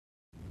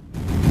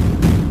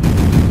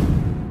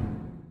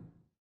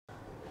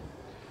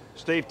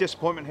Steve,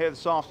 disappointment here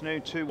this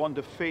afternoon, 2-1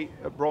 defeat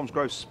at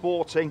Bromsgrove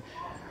Sporting.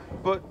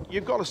 But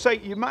you've got to say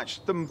you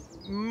matched them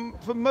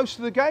for most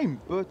of the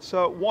game. But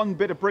one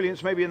bit of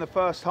brilliance maybe in the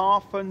first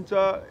half, and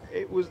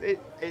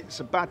it's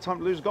a bad time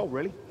to lose a goal,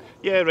 really.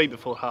 Yeah, right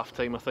before half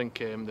time, I think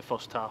the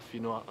first half, you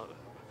know,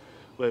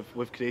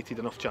 we've created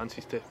enough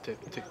chances to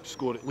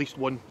score at least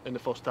one in the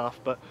first half,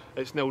 but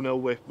it's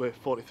 0-0 with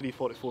 43,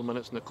 44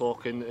 minutes on the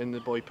clock, and the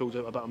boy pulls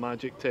out a bit of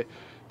magic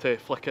to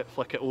flick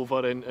it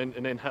over and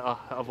then hit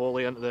a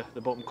volley into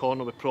the bottom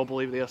corner with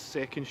probably their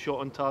second shot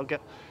on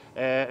target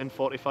in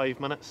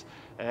 45 minutes.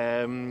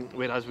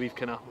 Whereas we've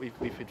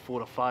had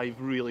 4 or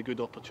 5 really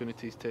good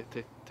opportunities to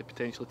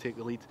potentially take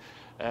the lead,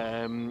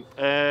 and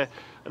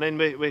then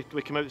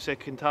we came out the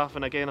second half,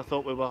 and again I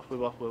thought we were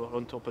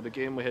on top of the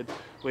game. We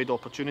had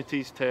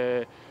opportunities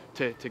to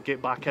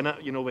get back in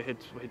it. You know, we had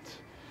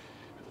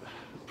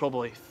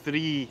probably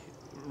 3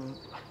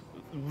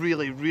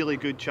 really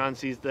good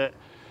chances that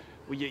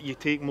you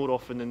take more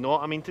often than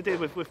not. I mean, today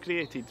we've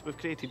created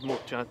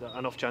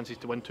enough chances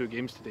to win 2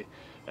 games today,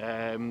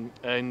 and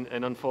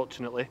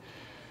unfortunately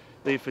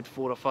they've had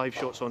 4 or 5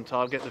 shots on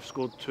target. They've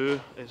scored 2.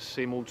 It's the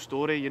same old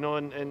story, you know,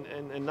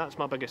 and that's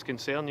my biggest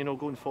concern. You know,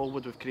 going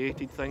forward, we've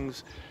created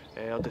things.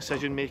 Our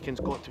decision making's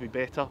got to be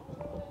better,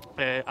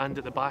 and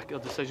at the back, our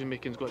decision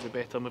making's got to be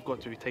better, and we've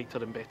got to be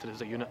tighter and better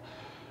as a unit.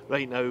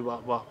 Right now,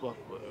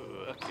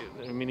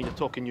 I mean, you're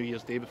talking New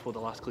Year's Day before the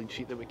last clean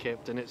sheet that we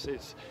kept, and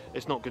it's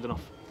not good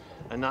enough.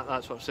 And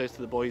that's what I've said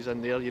to the boys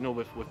in there. You know,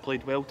 we've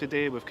played well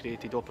today. We've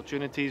created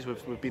opportunities.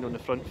 We've been on the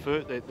front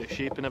foot. The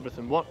shape and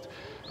everything worked.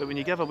 But when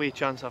you give away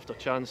chance after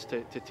chance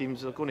to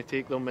teams, they're going to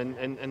take them,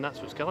 and that's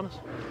what's killing us.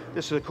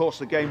 This is, of course,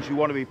 the games you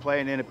want to be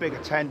playing in. A big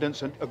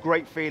attendance and a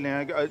great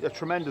feeling, a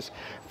tremendous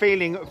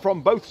feeling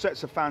from both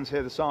sets of fans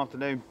here this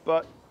afternoon.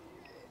 But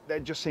there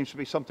just seems to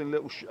be something a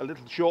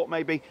little short,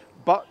 maybe.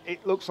 But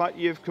it looks like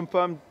you've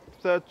confirmed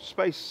 3rd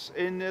space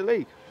in the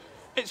league.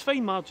 It's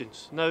fine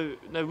margins. Now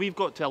we've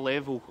got to a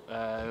level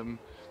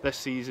this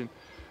season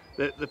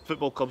that the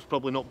football club's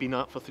probably not been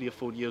at for 3 or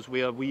 4 years,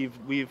 where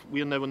we're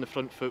now on the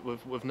front foot.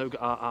 We've now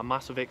got a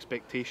massive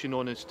expectation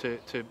on us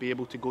to be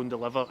able to go and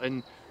deliver,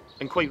 and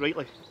quite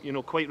rightly, you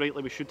know,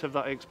 we should have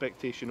that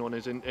expectation on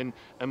us, and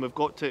we've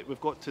got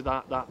to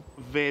that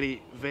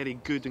very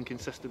good and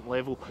consistent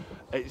level.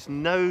 It's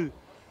now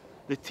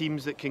the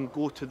teams that can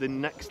go to the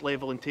next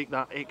level and take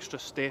that extra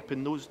step,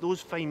 and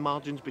those fine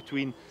margins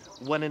between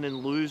winning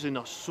and losing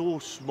are so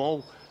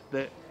small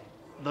that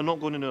they're not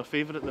going in our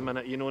favour at the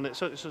minute, you know, and it's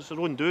their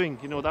own doing.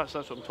 You know, that's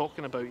what I'm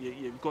talking about.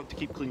 You've got to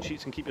keep clean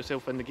sheets and keep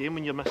yourself in the game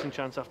when you're missing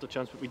chance after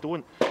chance, but we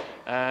don't.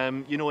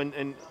 You know,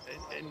 and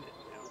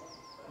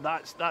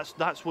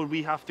that's where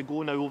we have to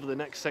go now over the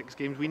next 6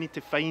 games. We need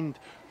to find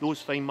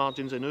those fine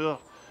margins in our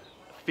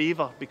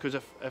favour, because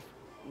if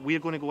we're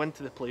going to go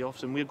into the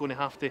playoffs and we're going to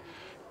have to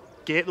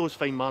get those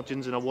fine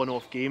margins in a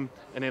one-off game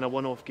and then a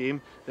one-off game,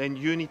 then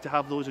you need to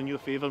have those in your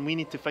favour, and we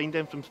need to find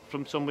them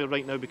from somewhere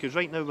right now, because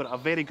right now we're at a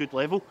very good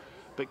level,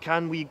 but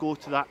can we go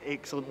to that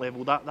excellent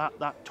level,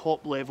 that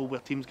top level where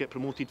teams get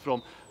promoted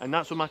from? And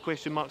that's where my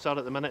question marks are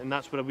at the minute, and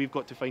that's where we've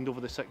got to find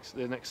over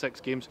the next 6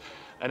 games.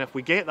 And if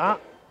we get that,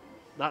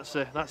 that's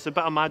the bit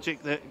of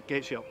magic that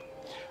gets you up.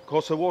 Of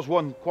course, there was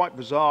one quite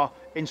bizarre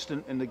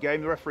incident in the game.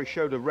 The referee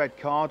showed a red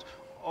card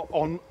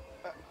on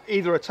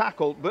either a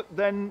tackle, but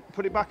then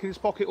put it back in his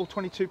pocket. All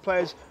 22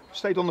 players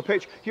stayed on the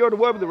pitch. You had a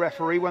word with the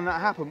referee when that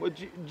happened.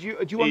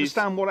 Do you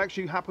understand what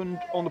actually happened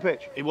on the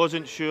pitch? He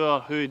wasn't sure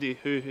who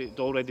he'd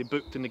already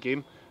booked in the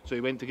game, so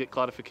he went to get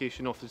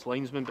clarification off his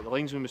linesman, but the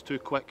linesman was too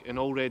quick and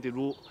already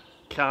wrote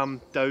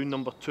Cam down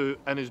number 2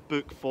 in his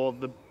book for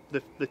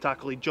the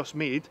tackle he just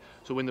made.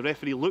 So when the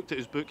referee looked at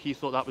his book, he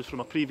thought that was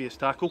from a previous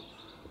tackle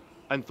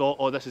and thought,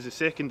 oh, this is the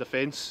second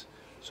offence.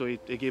 So he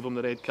gave him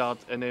the red card,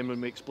 and then when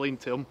we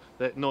explained to him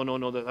that no,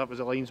 that was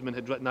a linesman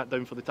had written that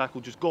down for the tackle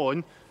just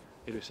gone,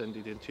 he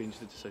rescinded and changed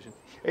the decision.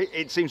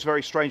 It seems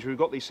very strange. We've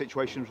got these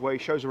situations where he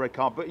shows a red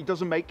card, but he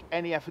doesn't make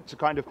any effort to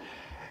kind of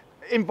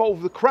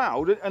involve the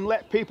crowd and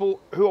let people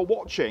who are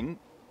watching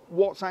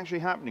what's actually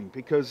happening,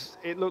 because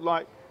it looked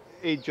like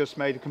he just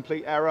made a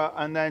complete error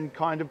and then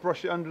kind of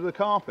brushed it under the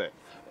carpet.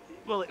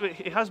 Well,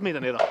 he has made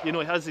an error. You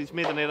know, he's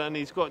made an error, and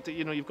he's got to.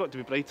 You know, you've got to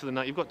be brighter than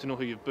that. You've got to know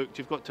who you've booked.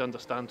 You've got to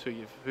understand who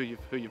you've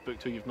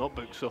booked, who you've not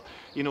booked. So,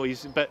 you know,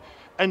 but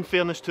in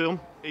fairness to him,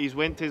 he's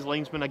went to his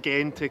linesman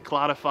again to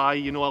clarify.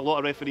 You know, a lot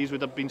of referees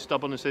would have been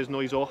stubborn and says no,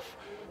 he's off.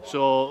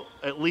 So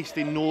at least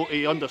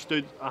he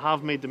understood. I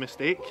have made the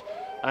mistake.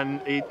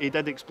 And he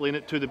did explain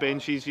it to the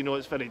benches. You know,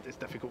 it's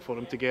difficult for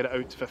him to get it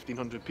out to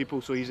 1,500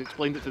 people. So he's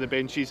explained it to the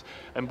benches,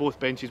 and both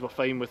benches were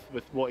fine with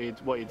what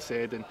he'd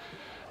said.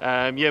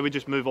 And yeah, we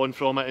just move on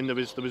from it, and there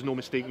was no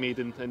mistake made,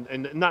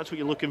 and that's what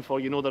you're looking for.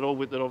 You know,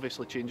 they're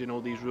obviously changing all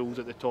these rules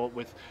at the top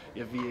with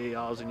your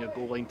VARs and your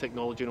goal line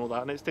technology and all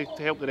that, and it's to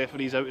help the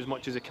referees out as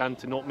much as they can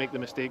to not make the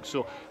mistakes.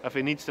 So if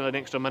he needs an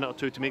extra minute or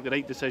 2 to make the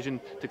right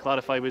decision to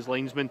clarify with his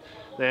linesman,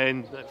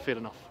 then fair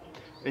enough.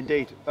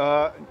 Indeed.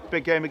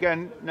 Big game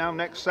again now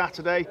next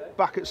Saturday,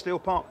 back at Steel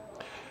Park.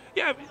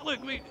 Yeah, look,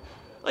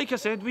 Like I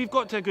said, we've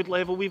got to a good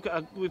level. We've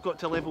got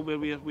to a level where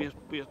we've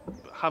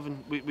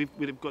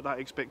got that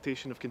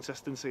expectation of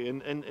consistency,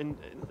 and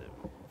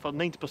for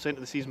 90% of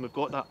the season we've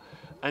got that.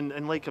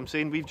 And like I'm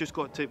saying, we've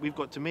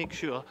got to make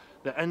sure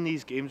that in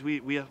these games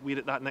we're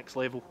at that next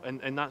level,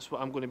 and that's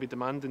what I'm going to be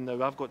demanding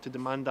now. I've got to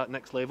demand that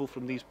next level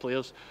from these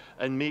players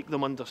and make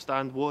them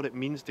understand what it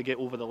means to get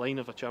over the line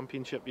of a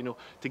championship. You know,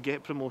 to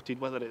get promoted,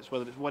 whether it's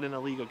winning a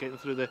league or getting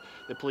through the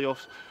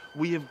playoffs.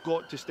 We have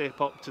got to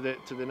step up to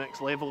the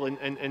next level,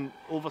 and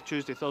over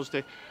Tuesday,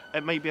 Thursday,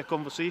 it might be a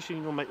conversation.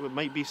 You know, it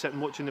might be sitting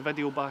watching the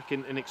video back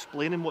and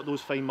explaining what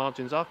those fine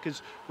margins are,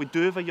 because we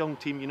do have a young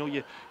team. You know,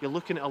 you're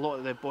looking at a lot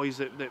of the boys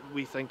that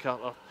we think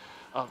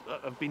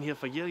have been here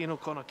for years. You know,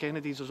 Connor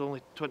Kennedy's is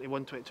only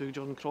 21, 22,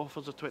 Jordan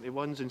Crawford's are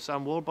 21s, and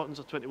Sam Warburton's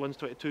are 21s,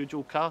 22,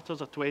 Joe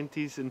Carter's are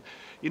 20s, and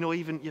you know,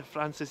 even your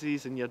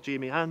Francises and your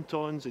Jamie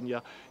Antons and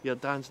your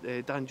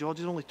Dan George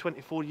is only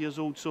 24 years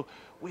old. So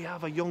we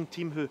have a young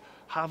team who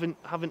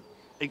haven't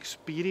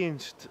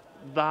experienced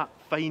that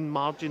fine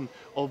margin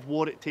of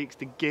what it takes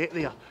to get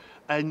there.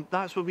 And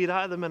that's where we're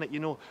at the minute. You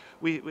know,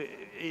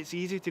 it's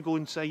easy to go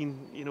and sign,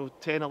 you know,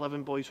 10,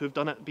 11 boys who've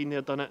done it, been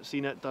there, done it,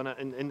 seen it, done it,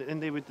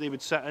 and they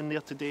would sit in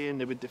there today and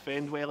they would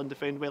defend well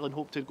and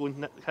hope to go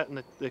and hit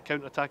in the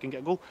counter attack and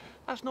get a goal.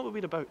 That's not what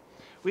we're about.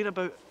 We're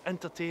about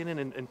entertaining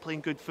and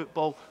playing good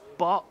football,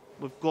 but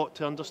we've got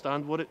to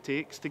understand what it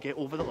takes to get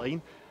over the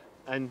line.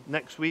 And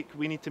next week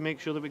we need to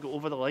make sure that we go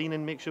over the line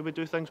and make sure we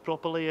do things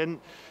properly. And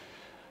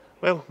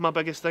well, my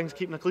biggest thing's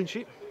keeping a clean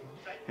sheet.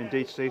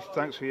 Indeed, Steve.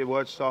 Thanks for your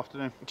words this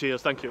afternoon.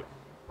 Cheers, thank you.